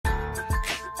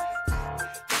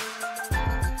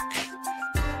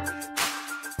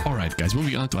Alright guys,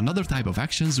 moving on to another type of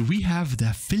actions, we have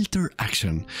the filter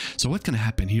action. So what can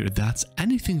happen here is that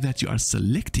anything that you are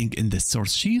selecting in the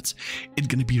source sheet, it's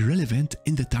going to be relevant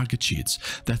in the target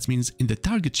sheets. That means in the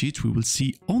target sheet, we will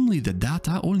see only the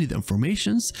data, only the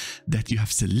informations that you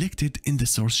have selected in the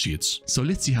source sheets. So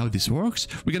let's see how this works.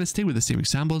 We're going to stay with the same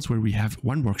examples where we have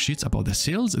one worksheet about the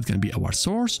sales, it's going to be our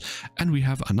source, and we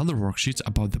have another worksheet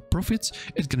about the profits,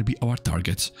 it's going to be our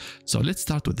target. So let's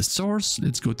start with the source.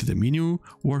 Let's go to the menu,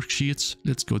 worksheets,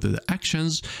 let's go to the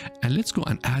actions, and let's go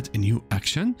and add a new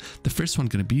action. The first one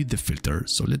going to be the filter.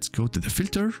 So let's go to the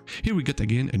filter. Here we get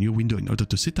again a new window in order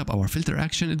to set up our filter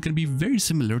action. It's going to be very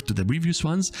similar to the previous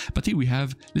ones, but here we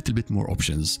have a little bit more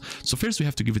options. So first we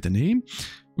have to give it a name.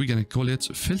 We're going to call it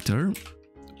filter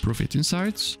profit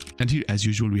insights, and here as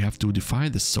usual we have to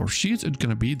define the source sheet. It's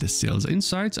gonna be the sales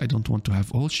insights. I don't want to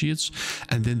have all sheets.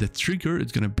 And then the trigger,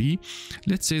 it's gonna be,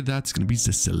 let's say that's gonna be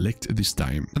the select this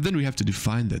time. And then we have to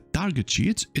define the target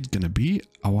sheet. It's gonna be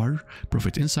our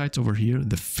profit insights over here,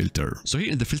 the filter. So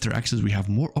here in the filter actions we have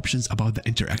more options about the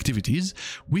interactivities.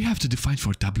 We have to define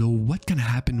for Tableau what can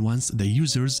happen once the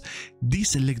users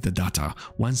deselect the data,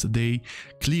 once they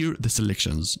clear the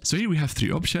selections. So here we have three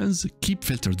options: keep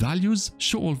filtered values,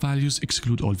 show all values,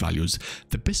 exclude all values.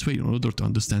 The best way in order to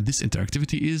understand this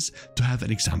interactivity is to have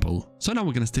an example. So now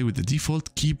we're going to stay with the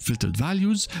default keep filtered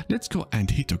values. Let's go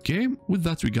and hit OK. With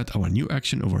that we got our new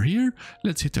action over here.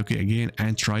 Let's hit OK again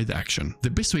and try the action. The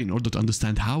best way in order to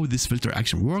understand how this filter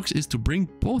action works is to bring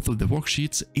both of the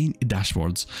worksheets in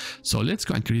dashboards. So let's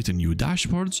go and create a new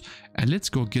dashboard, and let's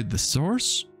go get the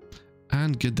source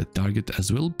and get the target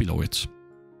as well below it.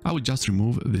 I will just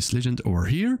remove this legend over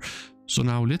here. So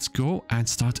now let's go and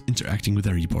start interacting with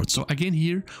the report. So again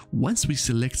here, once we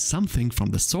select something from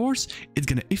the source, it's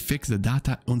going to affect the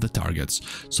data on the targets.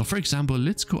 So for example,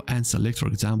 let's go and select, for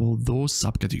example, those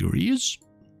subcategories.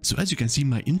 So as you can see,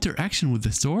 my interaction with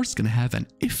the source is going to have an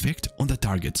effect on the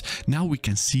target. Now we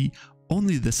can see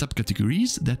only the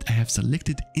subcategories that I have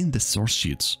selected in the source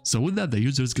sheets. So with that, the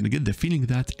user is going to get the feeling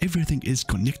that everything is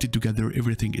connected together,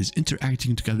 everything is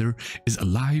interacting together, is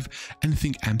alive.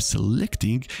 Anything I'm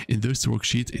selecting in this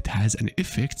worksheet, it has an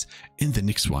effect in the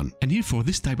next one. And here for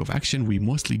this type of action, we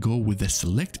mostly go with the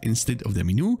select instead of the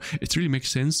menu. It really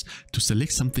makes sense to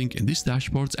select something in this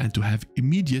dashboard and to have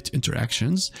immediate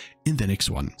interactions in the next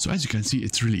one. So as you can see,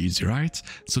 it's really easy, right?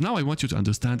 So now I want you to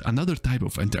understand another type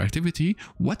of interactivity.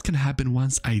 What can happen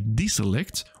once I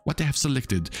deselect what I have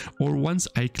selected, or once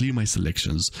I clear my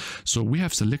selections? So we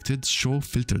have selected show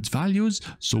filtered values.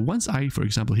 So once I, for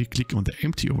example, here click on the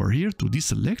empty over here to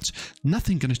deselect,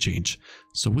 nothing gonna change.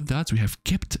 So with that, we have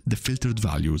kept the filtered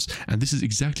values, and this is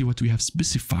exactly what we have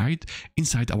specified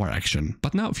inside our action.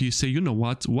 But now if you say, you know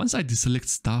what, once I deselect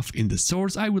stuff in the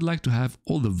source, I would like to have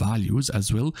all the values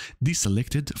as well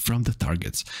deselected from the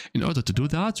targets. In order to do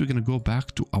that, we're gonna go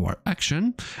back to our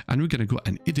action, and we're gonna go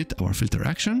and edit our filter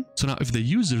action. So now if the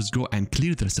users go and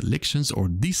clear their selections or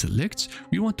deselect,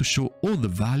 we want to show all the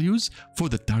values for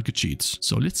the target sheets.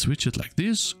 So let's switch it like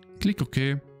this, click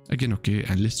OK, again OK,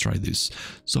 and let's try this.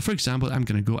 So for example, I'm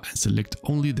gonna go and select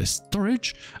only the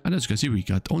storage, and as you can see, we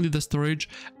got only the storage.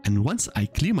 And once I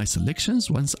clear my selections,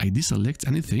 once I deselect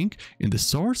anything in the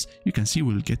source, you can see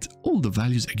we'll get all the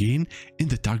values again in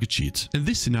the target sheet. In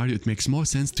this scenario, it makes more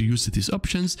sense to use these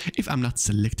options. If I'm not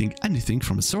selecting anything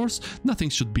from a source, nothing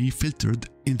should be filtered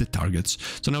in the targets.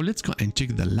 So now let's go and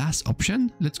check the last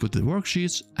option. Let's go to the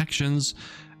worksheets, actions,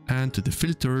 and to the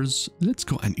filters. Let's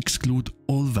go and exclude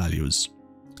all values.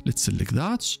 Let's select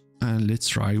that, and let's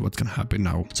try what can happen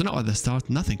now. So now at the start,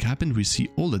 nothing happened. We see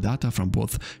all the data from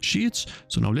both sheets.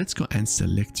 So now let's go and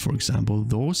select, for example,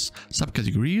 those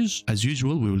subcategories. As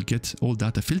usual, we will get all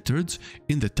data filtered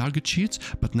in the target sheet.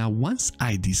 But now once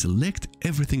I deselect,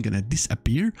 everything gonna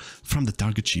disappear from the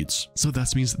target sheets. So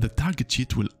that means the target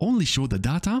sheet will only show the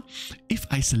data if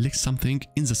I select something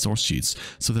in the source sheets.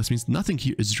 So that means nothing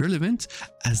here is relevant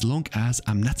as long as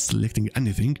I'm not selecting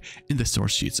anything in the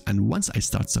source sheets. And once I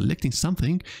start selecting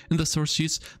something in the source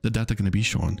sheets, the data gonna be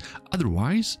shown.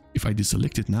 Otherwise, if I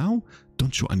deselect it now,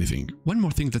 don't show anything. One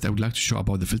more thing that I would like to show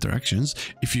about the filter actions.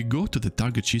 If you go to the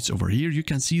target sheets over here, you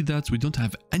can see that we don't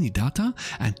have any data,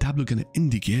 and Tableau gonna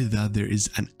indicate that there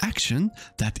is an action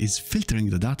that is filtering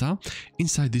the data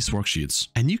inside these worksheets.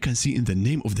 And you can see in the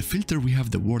name of the filter, we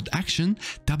have the word action.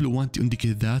 Tableau wants to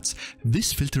indicate that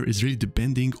this filter is really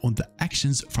depending on the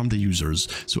actions from the users.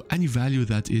 So any value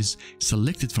that is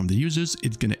selected from the users,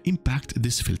 it's gonna impact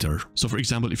this filter. So for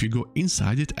example, if you go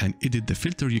inside it and edit the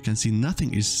filter, you can see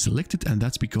nothing is selected, and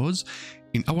that's because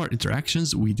in our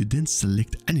interactions, we didn't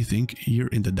select anything here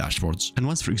in the dashboards. And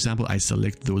once, for example, I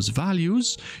select those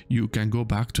values, you can go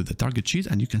back to the target sheet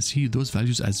and you can see those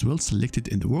values as well selected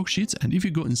in the worksheets. And if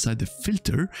you go inside the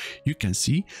filter, you can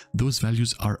see those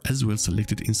values are as well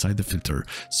selected inside the filter.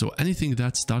 So anything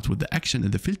that starts with the action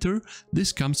in the filter,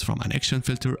 this comes from an action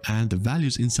filter, and the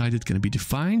values inside it can be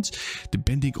defined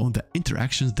depending on the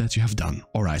interactions that you have done.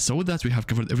 All right, so with that, we have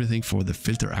covered everything for the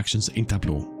filter actions in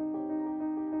Tableau.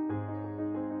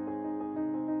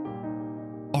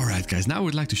 Alright guys, now I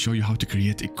would like to show you how to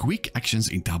create a quick actions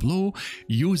in Tableau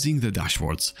using the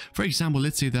dashboards. For example,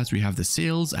 let's say that we have the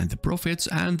sales and the profits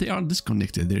and they are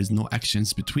disconnected. There is no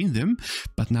actions between them,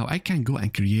 but now I can go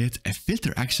and create a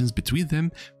filter actions between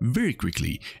them very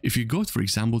quickly. If you go, for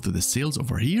example, to the sales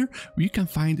over here, you can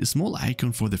find a small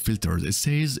icon for the filters. It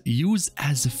says use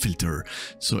as a filter.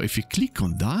 So if you click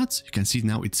on that, you can see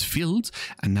now it's filled.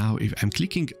 And now if I'm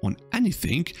clicking on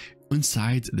anything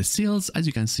inside the sales, as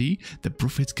you can see, the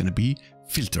profit's gonna be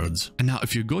filtered. And now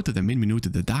if you go to the main menu, to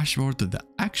the dashboard, to the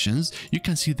actions, you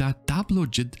can see that Tableau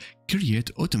did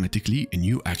create automatically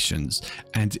new actions,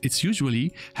 and it's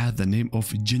usually has the name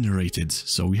of generated.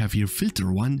 So we have here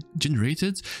filter 1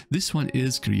 generated. This one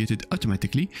is created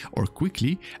automatically or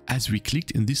quickly as we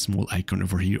clicked in this small icon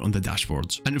over here on the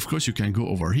dashboard. And of course you can go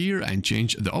over here and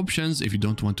change the options. If you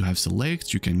don't want to have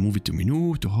select, you can move it to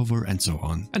menu, to hover, and so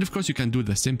on. And of course you can do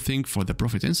the same thing for the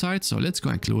profit insight. So let's go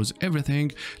and close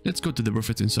everything. Let's go to the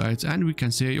profit insights and we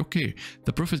can say, okay,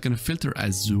 the profit gonna filter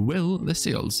as well the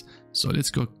sales. So let's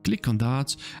go click on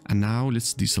that, and now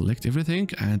let's deselect everything,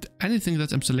 and anything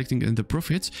that I'm selecting in the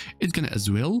profit, it's gonna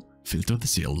as well filter the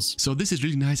sales. So this is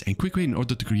really nice and quick way in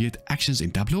order to create actions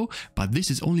in Tableau, but this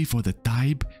is only for the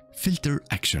type filter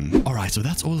action. Alright, so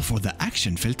that's all for the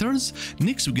action filters.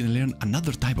 Next, we're gonna learn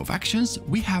another type of actions.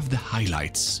 We have the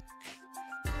highlights.